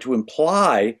wanted to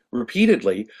imply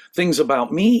repeatedly things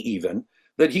about me, even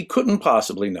that he couldn't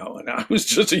possibly know. And I was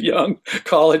just a young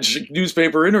college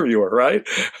newspaper interviewer, right?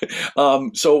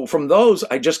 So from those,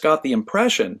 I just got the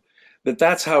impression that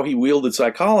that's how he wielded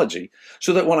psychology.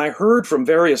 So that when I heard from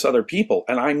various other people,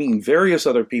 and I mean various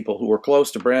other people who were close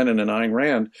to Brandon and Ayn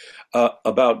Rand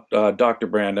about Dr.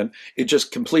 Brandon, it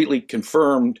just completely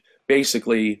confirmed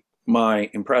basically my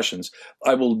impressions.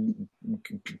 I will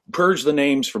purge the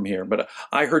names from here, but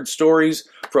I heard stories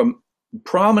from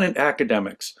prominent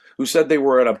academics who said they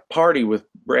were at a party with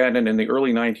Brandon in the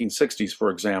early 1960s,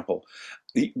 for example.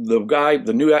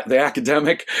 The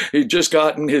academic, he'd just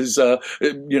gotten his,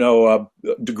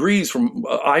 degrees from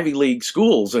Ivy League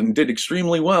schools and did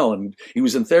extremely well. And he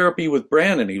was in therapy with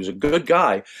Brandon. He was a good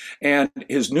guy, and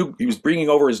he was bringing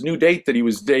over his new date that he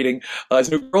was dating,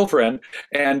 his new girlfriend,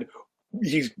 and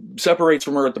he separates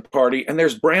from her at the party. And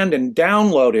there's Brandon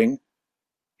downloading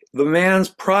the man's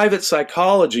private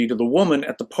psychology to the woman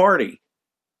at the party,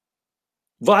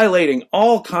 violating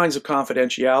all kinds of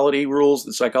confidentiality rules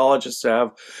that psychologists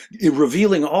have,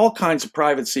 revealing all kinds of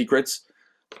private secrets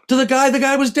to the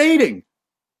guy was dating.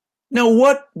 Now,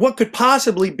 what could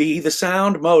possibly be the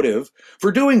sound motive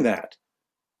for doing that?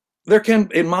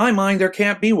 In my mind, there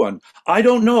can't be one. I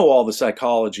don't know all the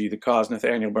psychology that caused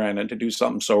Nathaniel Brandon to do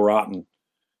something so rotten,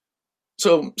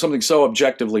 something so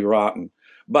objectively rotten.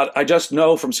 But I just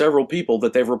know from several people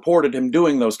that they've reported him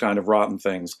doing those kind of rotten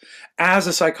things as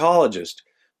a psychologist,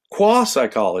 qua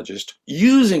psychologist,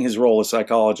 using his role as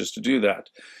psychologist to do that.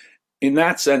 In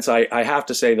that sense, I have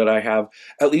to say that I have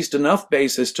at least enough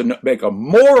basis to make a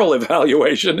moral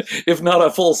evaluation, if not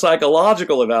a full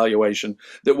psychological evaluation,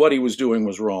 that what he was doing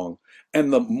was wrong.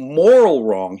 And the moral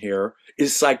wrong here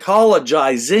is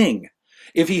psychologizing.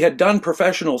 If he had done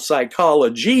professional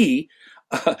psychology,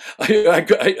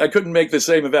 I couldn't make the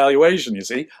same evaluation, you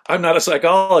see. I'm not a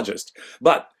psychologist.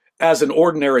 But as an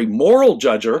ordinary moral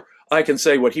judger, I can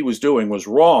say what he was doing was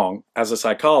wrong as a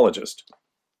psychologist.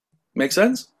 Make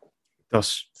sense?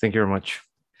 Does. Thank you very much.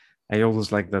 I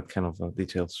always like that kind of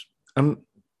details.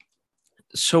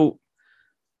 So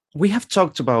we have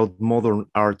talked about modern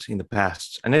art in the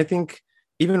past, and I think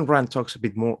even Rand talks a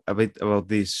bit about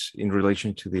this in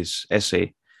relation to this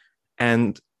essay,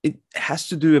 and it has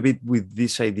to do a bit with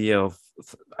this idea of,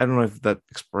 I don't know if that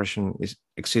expression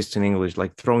exists in English,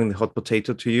 like throwing the hot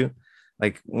potato to you.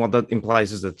 Like what that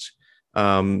implies is that,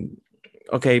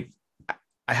 okay,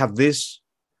 I have this,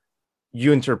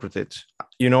 you interpret it.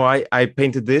 I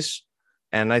painted this,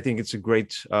 and I think it's a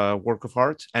great work of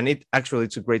art, and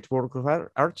it's a great work of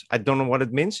art. I don't know what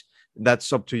it means.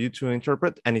 That's up to you to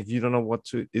interpret, and if you don't know what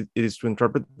it is to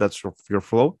interpret, that's your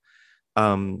flow.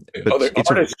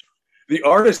 The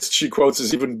artist she quotes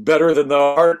is even better than the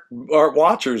art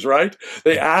watchers, right?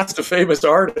 They asked a famous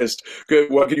artist, can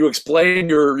you explain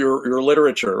your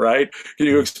literature, right? Can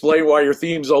you explain why your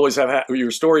themes always have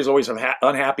your stories always have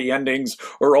unhappy endings,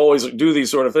 or always do these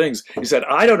sort of things? He said,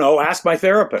 I don't know, ask my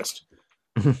therapist.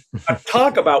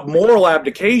 Talk about moral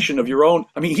abdication of your own.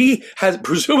 I mean, he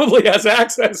presumably has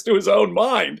access to his own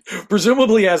mind,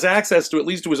 presumably has access to at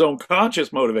least to his own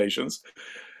conscious motivations.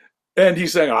 And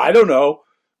he's saying, I don't know.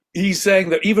 He's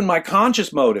saying that even my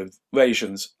conscious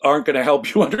motivations aren't going to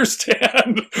help you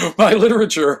understand my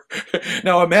literature.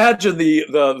 Now imagine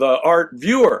the art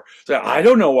viewer say, I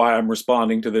don't know why I'm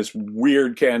responding to this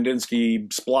weird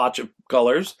Kandinsky splotch of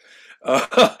colors.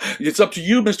 It's up to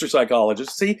you, Mr.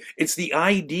 Psychologist. See, it's the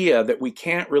idea that we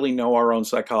can't really know our own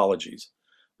psychologies.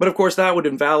 But of course, that would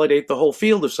invalidate the whole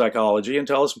field of psychology and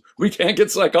tell us we can't get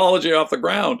psychology off the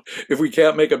ground if we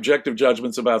can't make objective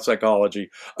judgments about psychology,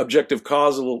 objective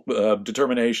causal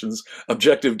determinations,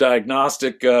 objective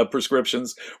diagnostic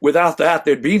prescriptions. Without that,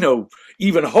 there'd be no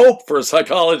even hope for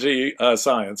psychology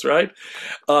science, right?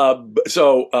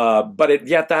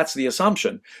 Yet that's the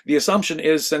assumption. The assumption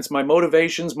is, since my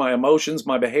motivations, my emotions,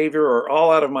 my behavior are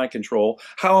all out of my control,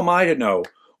 how am I to know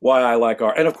why I like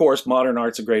art? And of course, modern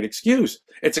art's a great excuse.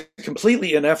 It's a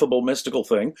completely ineffable, mystical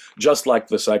thing, just like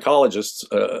the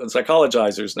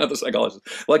psychologizers, not the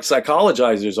psychologists, like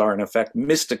psychologizers are in effect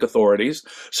mystic authorities.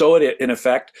 So in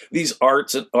effect, these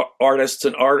artists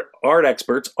and art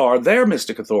experts are their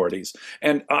mystic authorities.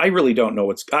 And I really don't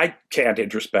know I can't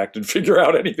introspect and figure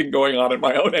out anything going on in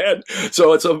my own head.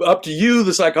 So it's up to you,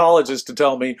 the psychologist, to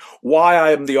tell me why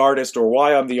I am the artist or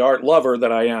why I'm the art lover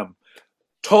that I am.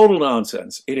 Total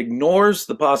nonsense. It ignores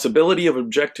the possibility of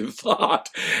objective thought,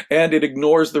 and it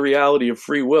ignores the reality of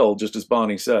free will, just as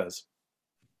Bonnie says.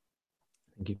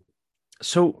 Thank you.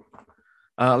 So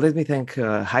let me thank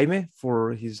Jaime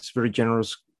for his very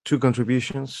generous 2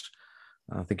 contributions.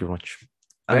 Thank you very much.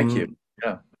 Thank you.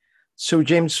 Yeah. So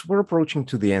James, we're approaching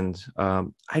to the end. I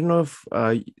don't know if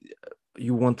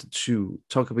you wanted to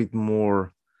talk a bit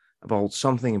more about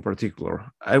something in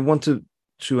particular. I wanted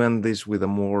to end this with a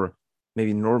more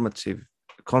maybe normative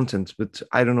content, but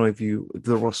I don't know if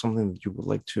there was something that you would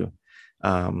like to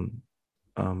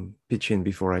pitch in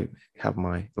before I have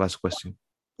my last question.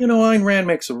 You know, Ayn Rand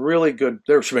makes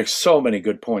she makes so many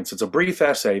good points. It's a brief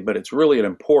essay, but it's really an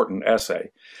important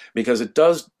essay because it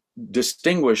does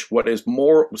distinguish what is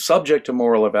more subject to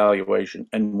moral evaluation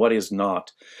and what is not.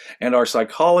 And our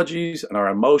psychologies and our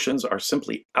emotions are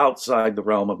simply outside the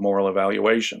realm of moral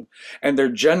evaluation. And they're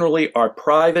generally our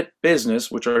private business,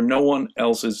 which are no one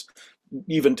else's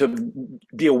even to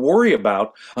be a worry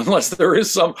about, unless there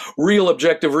is some real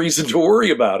objective reason to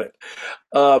worry about it.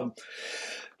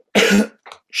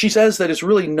 She says that it's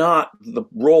really not the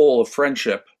role of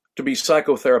friendship to be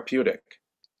psychotherapeutic.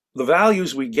 The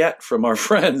values we get from our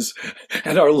friends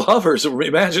and our lovers,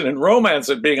 imagine in romance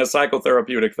it being a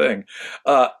psychotherapeutic thing.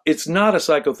 It's not a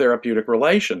psychotherapeutic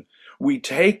relation. We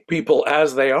take people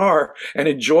as they are and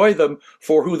enjoy them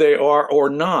for who they are or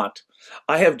not.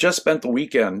 I have just spent the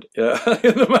weekend in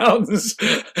the mountains,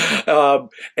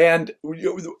 and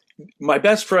my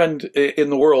best friend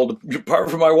in the world, apart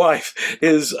from my wife,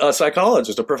 is a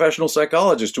psychologist, a professional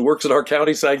psychologist who works at our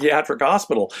county psychiatric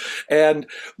hospital. And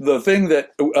the thing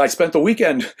that I spent the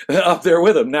weekend up there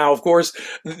with him. Now, of course,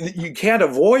 you can't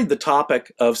avoid the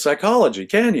topic of psychology,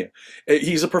 can you?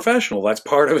 He's a professional. That's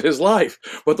part of his life.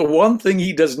 But the one thing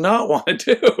he does not want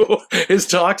to do is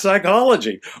talk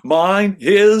psychology. Mine,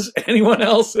 his, anyone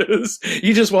else's.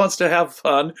 He just wants to have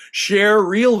fun, share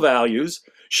real values,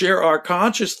 share our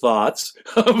conscious thoughts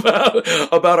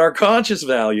about our conscious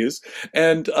values.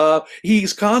 And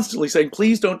he's constantly saying,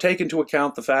 please don't take into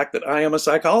account the fact that I am a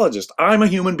psychologist. I'm a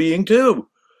human being too.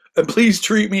 And please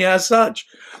treat me as such.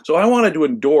 So I wanted to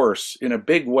endorse in a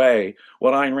big way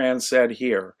what Ayn Rand said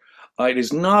here. It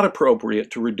is not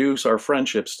appropriate to reduce our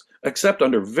friendships except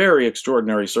under very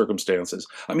extraordinary circumstances.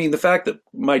 I mean, the fact that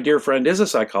my dear friend is a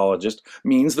psychologist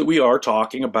means that we are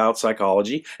talking about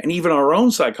psychology and even our own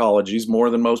psychologies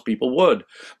more than most people would.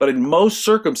 But in most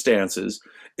circumstances,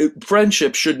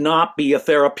 friendship should not be a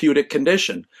therapeutic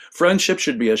condition. Friendship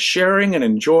should be a sharing and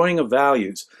enjoying of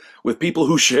values. With people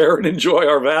who share and enjoy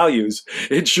our values,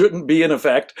 it shouldn't be, in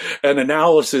effect, an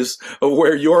analysis of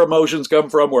where your emotions come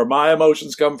from, where my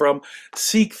emotions come from.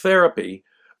 Seek therapy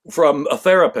from a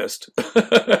therapist.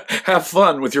 Have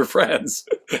fun with your friends.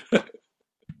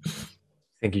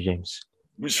 Thank you, James.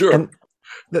 Sure. And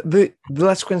the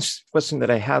last question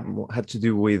that I had to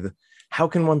do with how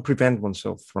can one prevent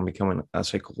oneself from becoming a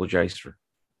psychologizer?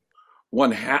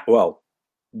 Well,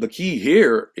 the key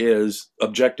here is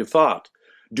objective thought.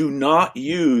 Do not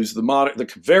use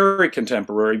the very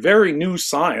contemporary, very new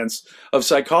science of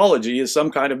psychology as some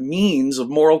kind of means of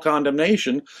moral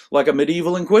condemnation, like a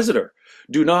medieval inquisitor.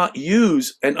 Do not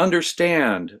use and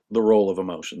understand the role of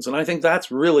emotions. And I think that's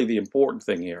really the important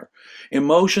thing here.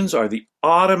 Emotions are the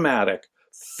automatic,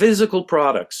 physical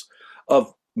products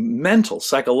of mental,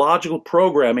 psychological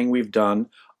programming we've done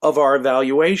of our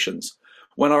evaluations.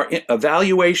 When our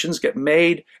evaluations get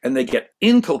made and they get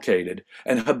inculcated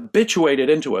and habituated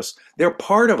into us, they're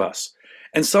part of us.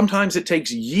 And sometimes it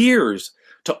takes years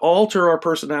to alter our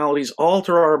personalities,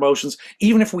 alter our emotions,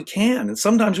 even if we can. And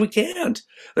sometimes we can't.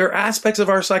 There are aspects of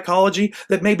our psychology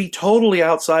that may be totally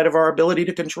outside of our ability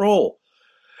to control.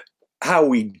 How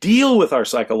we deal with our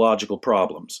psychological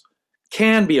problems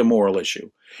can be a moral issue.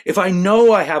 If I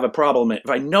know I have a problem, if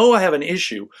I know I have an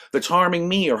issue that's harming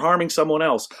me or harming someone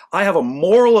else, I have a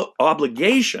moral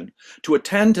obligation to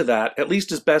attend to that at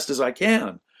least as best as I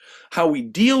can. How we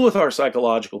deal with our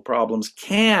psychological problems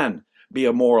can be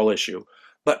a moral issue,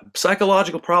 but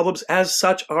psychological problems as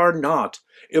such are not.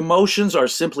 Emotions are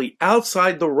simply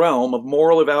outside the realm of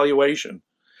moral evaluation.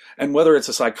 And whether it's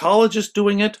a psychologist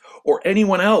doing it or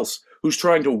anyone else who's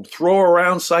trying to throw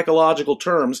around psychological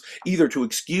terms, either to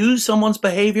excuse someone's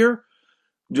behavior,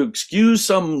 to excuse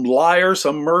some liar,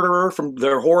 some murderer from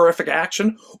their horrific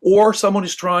action, or someone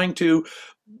who's trying to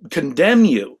condemn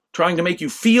you, trying to make you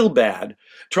feel bad,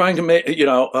 trying to make,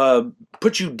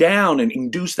 put you down and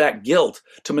induce that guilt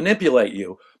to manipulate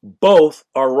you, both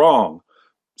are wrong.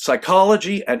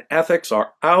 Psychology and ethics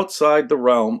are outside the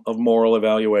realm of moral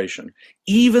evaluation,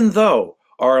 even though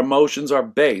our emotions are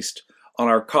based on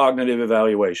our cognitive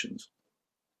evaluations.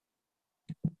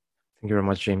 Thank you very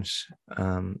much, James.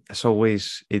 As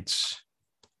always, it's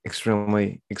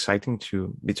extremely exciting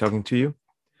to be talking to you.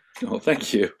 Oh,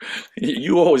 thank you.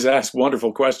 You always ask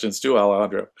wonderful questions too,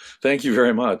 Alejandro. Thank you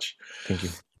very much. Thank you.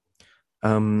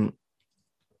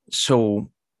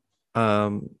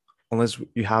 Unless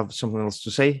you have something else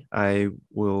to say, I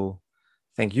will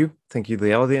thank you. Thank you,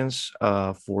 the audience,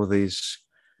 for this,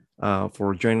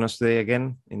 for joining us today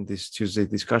again in this Tuesday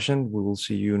discussion. We will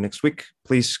see you next week.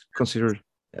 Please consider.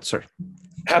 Sorry.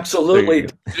 Absolutely.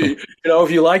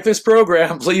 If you like this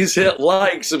program, please hit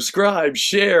like, subscribe,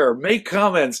 share, make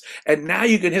comments, and now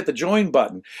you can hit the join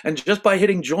button. And just by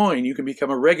hitting join, you can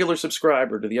become a regular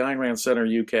subscriber to the Ayn Rand Center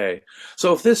UK.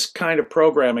 So if this kind of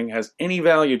programming has any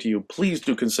value to you, please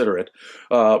do consider it.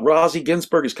 Rosie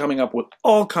Ginsburg is coming up with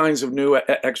all kinds of new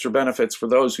extra benefits for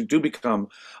those who do become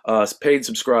paid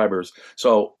subscribers.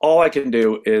 So all I can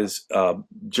do is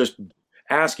just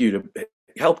ask you to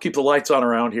help keep the lights on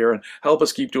around here and help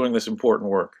us keep doing this important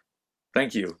work.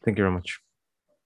 Thank you. Thank you very much.